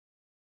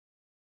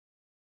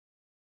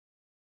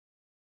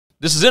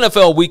This is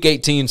NFL Week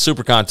 18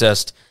 Super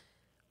Contest.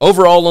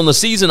 Overall on the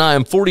season, I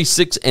am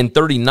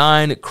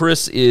 46-39.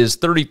 Chris is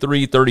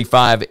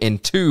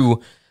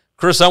 33-35-2.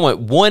 Chris, I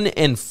went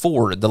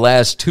 1-4 the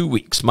last 2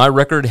 weeks. My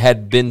record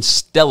had been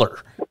stellar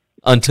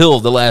until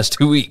the last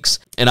 2 weeks,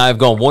 and I've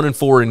gone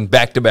 1-4 in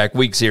back-to-back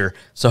weeks here.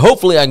 So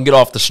hopefully I can get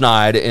off the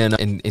schneid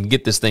and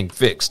get this thing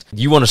fixed.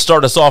 You want to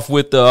start us off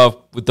with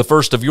the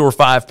first of your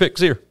 5 picks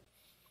here?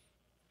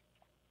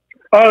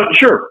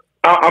 Sure.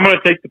 I'm going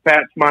to take the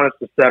Pats minus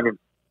the 7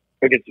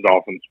 against the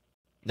Dolphins.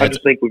 I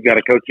just think we've got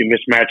a coaching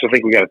mismatch. I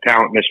think we've got a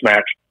talent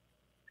mismatch.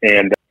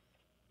 And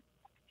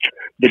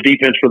the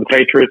defense for the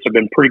Patriots have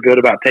been pretty good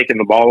about taking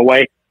the ball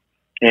away.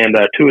 And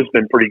Tua's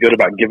been pretty good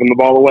about giving the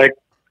ball away.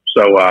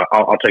 So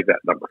I'll take that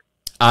number.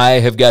 I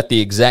have got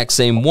the exact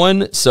same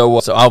one. So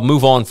I'll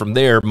move on from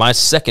there. My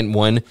second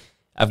one,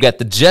 I've got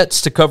the Jets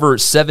to cover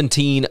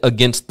 17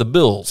 against the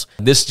Bills.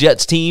 This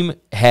Jets team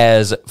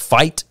has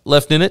fight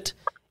left in it.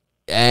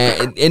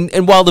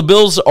 And while the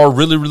Bills are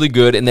really, really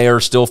good and they are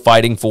still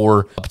fighting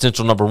for a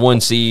potential number 1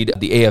 seed,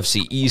 the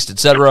AFC East,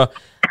 etc.,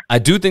 I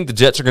do think the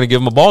Jets are going to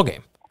give them a ball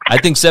game. I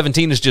think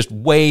 17 is just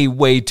way,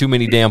 way too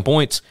many damn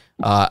points.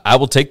 I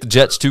will take the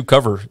Jets to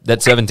cover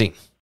that 17.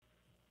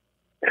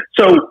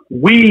 So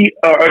we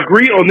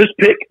agree on this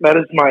pick. That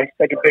is my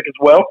second pick as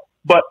well.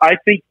 But I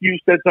think you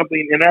said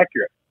something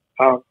inaccurate.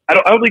 I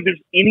don't think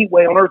there's any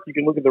way on earth you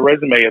can look at the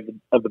resume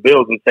of the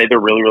Bills and say they're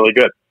really, really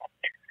good.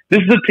 This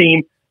is a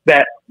team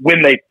that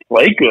when they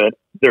play good,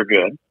 they're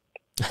good.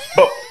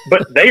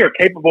 But they are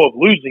capable of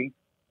losing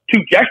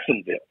to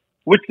Jacksonville,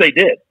 which they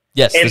did.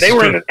 Yes, and they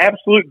were in an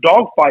absolute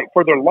dogfight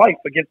for their life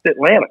against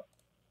Atlanta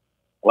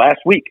last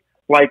week.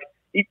 Like,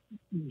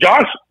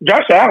 Josh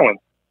Allen,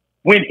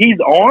 when he's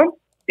on,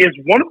 is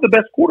one of the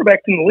best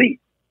quarterbacks in the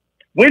league.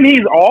 When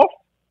he's off,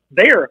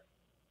 they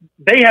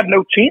have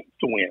no chance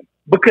to win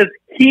because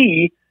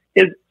he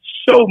is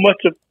so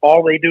much of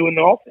all they do in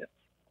the offense.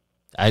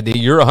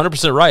 You're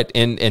 100% right.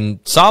 And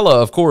Saleh,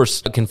 of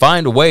course, can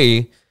find a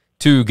way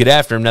to get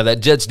after him. Now,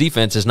 that Jets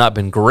defense has not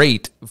been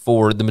great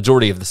for the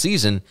majority of the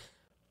season.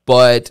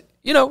 But,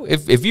 you know,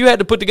 if you had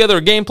to put together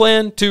a game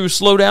plan to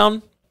slow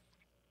down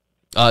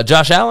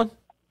Josh Allen,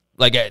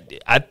 like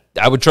I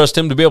would trust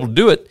him to be able to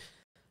do it.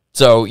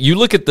 So you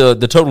look at the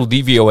total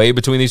DVOA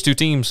between these two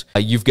teams.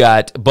 You've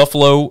got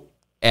Buffalo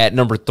at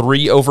number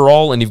 3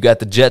 overall, and you've got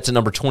the Jets at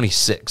number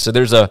 26. So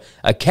there's a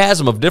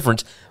chasm of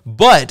difference.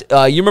 But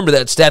you remember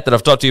that stat that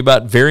I've talked to you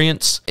about,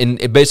 variance,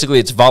 and basically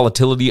it's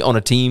volatility on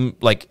a team.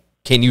 Like,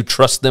 can you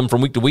trust them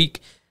from week to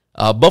week?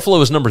 Buffalo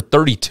is number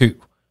 32.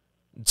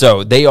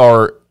 So they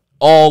are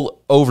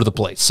all over the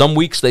place. Some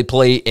weeks they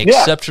play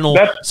exceptional.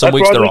 Some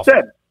weeks they're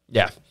awful.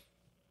 Yeah.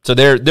 So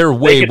they're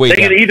way They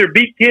down. can either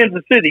beat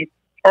Kansas City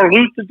or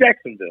lose to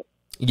Jacksonville.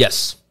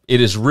 Yes,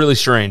 it is really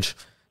strange.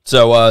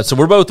 So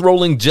we're both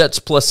rolling Jets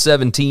plus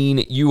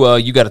 17.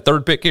 You got a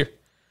third pick here?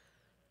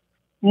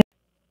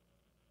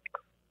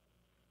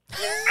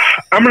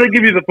 I'm going to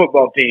give you the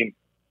football team.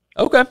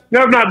 Okay.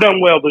 Now, I've not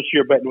done well this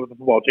year betting with the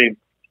football team.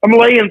 I'm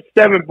laying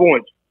 7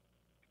 points.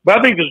 But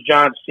I think this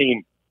Giants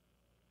team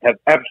has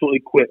absolutely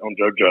quit on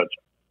Joe Judge.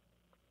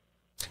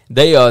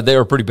 They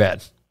are pretty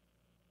bad.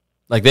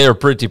 Like, they are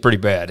pretty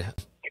bad.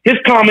 His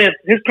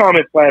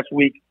comments last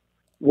week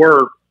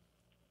were,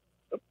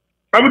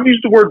 I would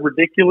use the word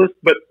ridiculous,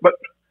 but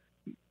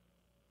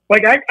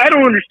like I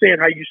don't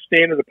understand how you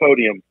stand at the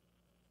podium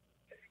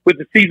with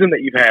the season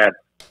that you've had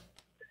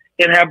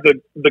and have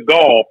the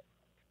gall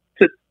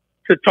to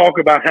talk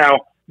about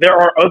how there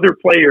are other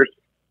players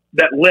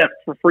that left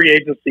for free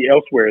agency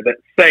elsewhere that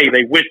say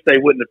they wish they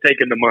wouldn't have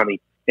taken the money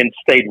and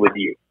stayed with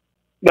you.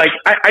 Like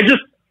I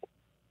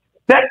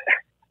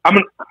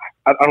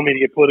don't mean to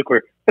get political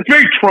here. It's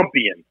very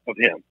Trumpian of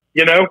him,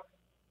 you know?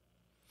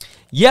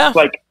 Yeah.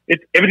 Like,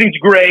 everything's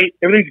great.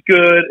 Everything's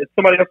good. It's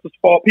somebody else's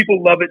fault.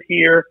 People love it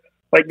here.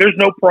 Like, there's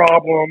no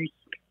problems.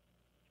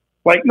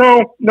 Like,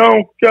 no,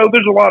 Joe,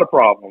 there's a lot of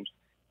problems.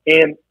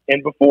 And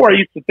before I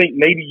used to think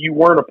maybe you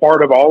weren't a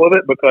part of all of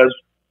it because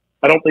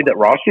I don't think that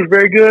roster's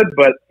very good,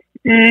 but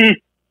it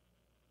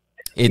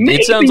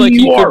sounds like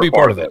he could be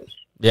part of it.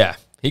 Yeah,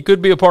 he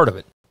could be a part of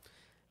it.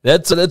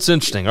 That's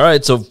interesting. All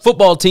right, so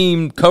football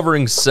team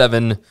covering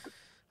 7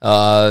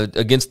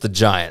 against the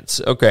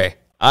Giants. Okay.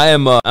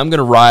 I'm going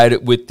to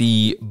ride with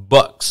the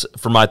Bucs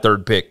for my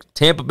third pick.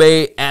 Tampa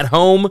Bay at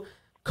home,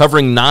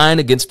 covering 9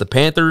 against the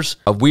Panthers.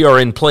 We are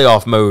in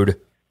playoff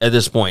mode at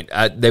this point.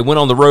 They went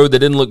on the road. They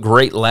didn't look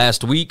great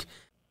last week.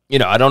 You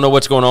know, I don't know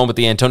what's going on with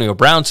the Antonio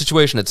Brown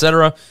situation,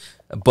 etc.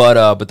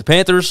 But the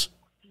Panthers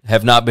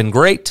have not been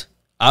great,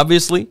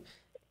 obviously,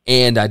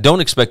 and I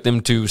don't expect them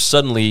to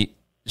suddenly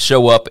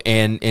show up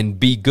and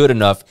be good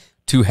enough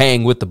to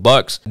hang with the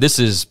Bucs. This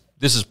is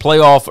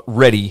playoff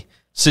ready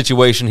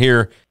situation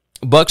here.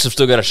 Bucs have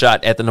still got a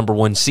shot at the number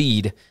 1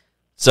 seed.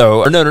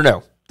 So,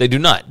 no. They do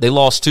not. They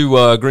lost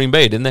to Green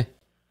Bay, didn't they?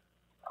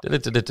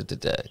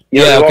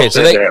 Yeah, okay.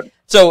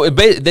 So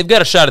they've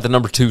got a shot at the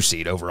number 2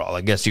 seed overall,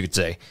 I guess you could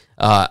say.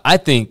 I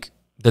think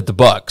that the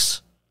Bucs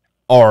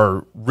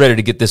are ready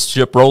to get this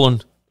ship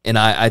rolling And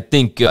I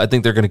think they're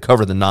going to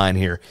cover the 9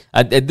 here.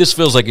 This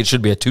feels like it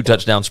should be a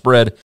 2-touchdown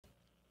spread,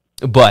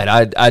 but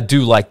I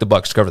do like the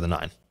Bucs to cover the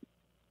 9.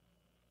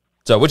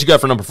 So what you got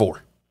for number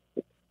 4?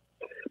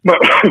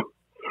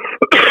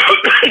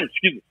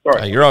 Excuse me.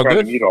 Sorry. You're all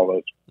good. Mute all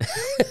those.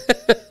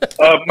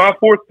 My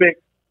 4th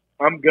pick,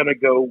 I'm going to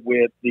go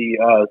with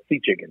the Sea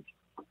Chickens.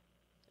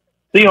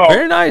 Seahawks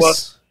Very nice.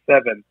 plus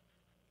 7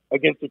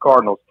 against the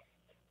Cardinals.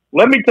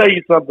 Let me tell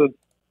you something.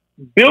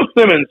 Bill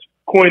Simmons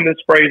coined this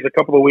phrase a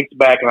couple of weeks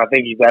back, and I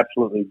think he's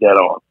absolutely dead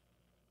on.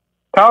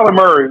 Kyler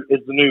Murray is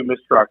the new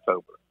Mr.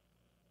 October.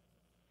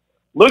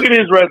 Look at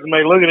his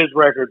resume. Look at his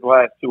record the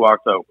last 2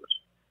 Octobers.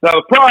 Now,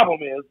 the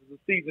problem is the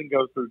season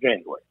goes through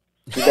January.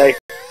 Okay?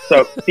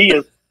 So he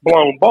has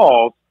blown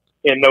balls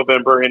in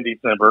November and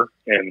December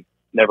and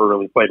never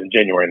really played in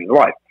January in his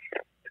life.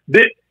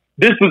 This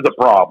is a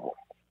problem.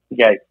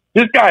 Okay?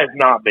 This guy has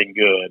not been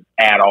good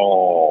at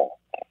all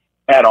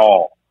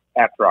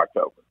after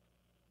October.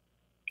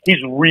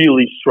 He's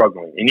really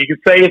struggling. And you can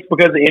say it's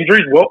because of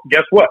injuries. Well,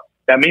 guess what?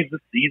 That means the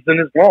season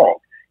is long.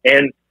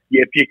 And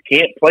if you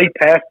can't play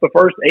past the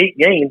first 8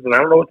 games, then I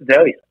don't know what to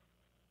tell you.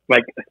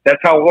 Like,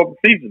 that's how long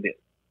the season is.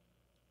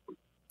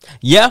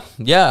 Yeah,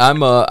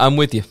 I'm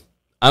with you.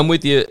 I'm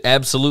with you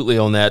absolutely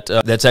on that.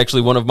 That's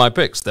actually one of my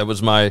picks. That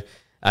was I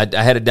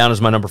had it down as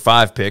my number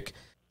 5 pick.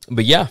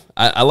 But yeah,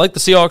 I like the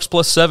Seahawks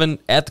plus 7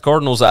 at the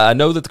Cardinals. I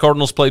know that the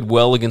Cardinals played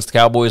well against the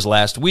Cowboys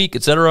last week,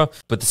 etc.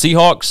 But the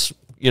Seahawks,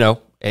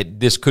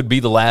 this could be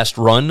the last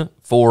run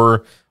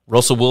for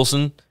Russell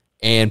Wilson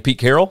and Pete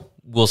Carroll.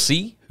 We'll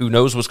see. Who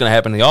knows what's going to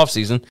happen in the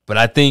offseason. But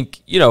I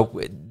think,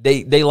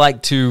 they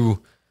like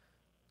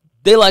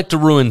to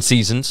ruin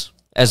seasons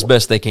as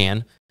best they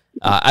can.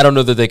 I don't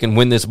know that they can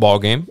win this ball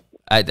game.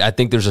 I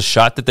think there's a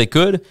shot that they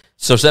could.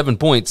 So 7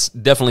 points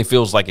definitely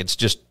feels like it's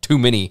just too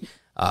many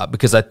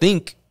because I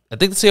think the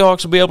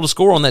Seahawks will be able to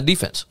score on that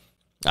defense.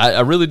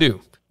 I really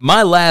do.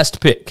 My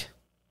last pick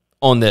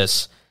on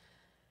this,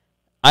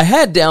 I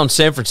had down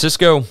San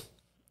Francisco.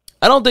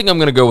 I don't think I'm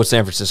going to go with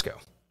San Francisco.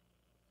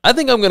 I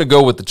think I'm going to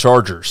go with the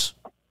Chargers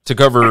to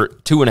cover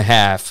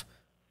 2.5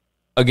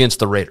 against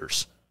the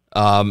Raiders.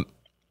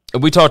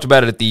 We talked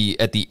about it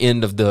at the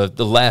end of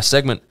the last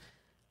segment.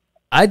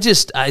 I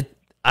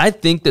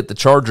think that the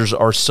Chargers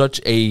are such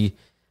a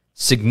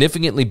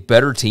significantly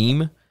better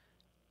team,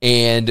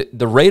 and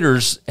the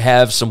Raiders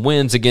have some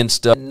wins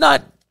against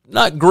not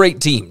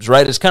great teams,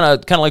 right? It's kind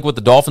of like what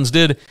the Dolphins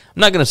did. I'm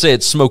not going to say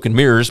it's smoke and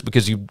mirrors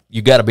because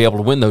you got to be able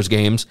to win those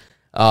games.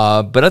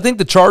 But I think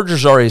the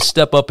Chargers are a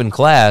step up in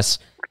class,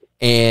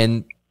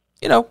 and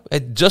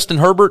Justin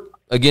Herbert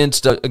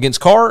against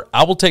Carr,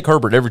 I will take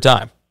Herbert every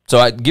time.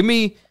 So give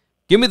me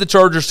the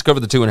Chargers to cover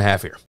the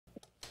 2.5 here.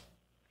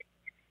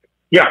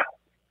 Yeah,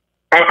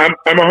 I'm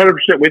 100%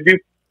 with you.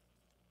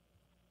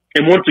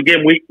 And once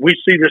again, we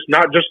see this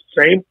not just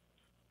the same.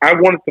 I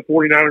wanted the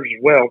 49ers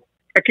as well.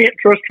 I can't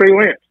trust Trey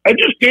Lance. I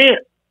just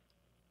can't.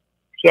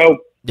 So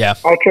yeah,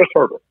 I'll trust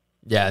Herbert.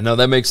 Yeah, no,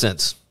 that makes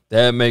sense.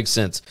 That makes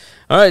sense.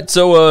 All right,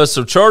 so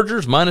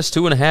Chargers minus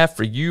 2.5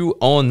 for you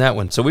on that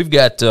one. So we've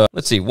got,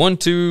 let's see, 1,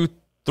 2,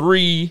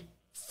 3,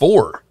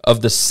 4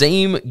 of the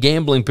same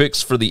gambling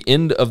picks for the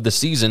end of the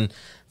season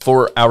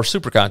for our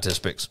Super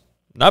Contest picks.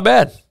 Not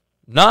bad.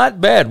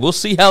 Not bad. We'll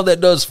see how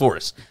that does for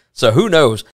us. So who knows?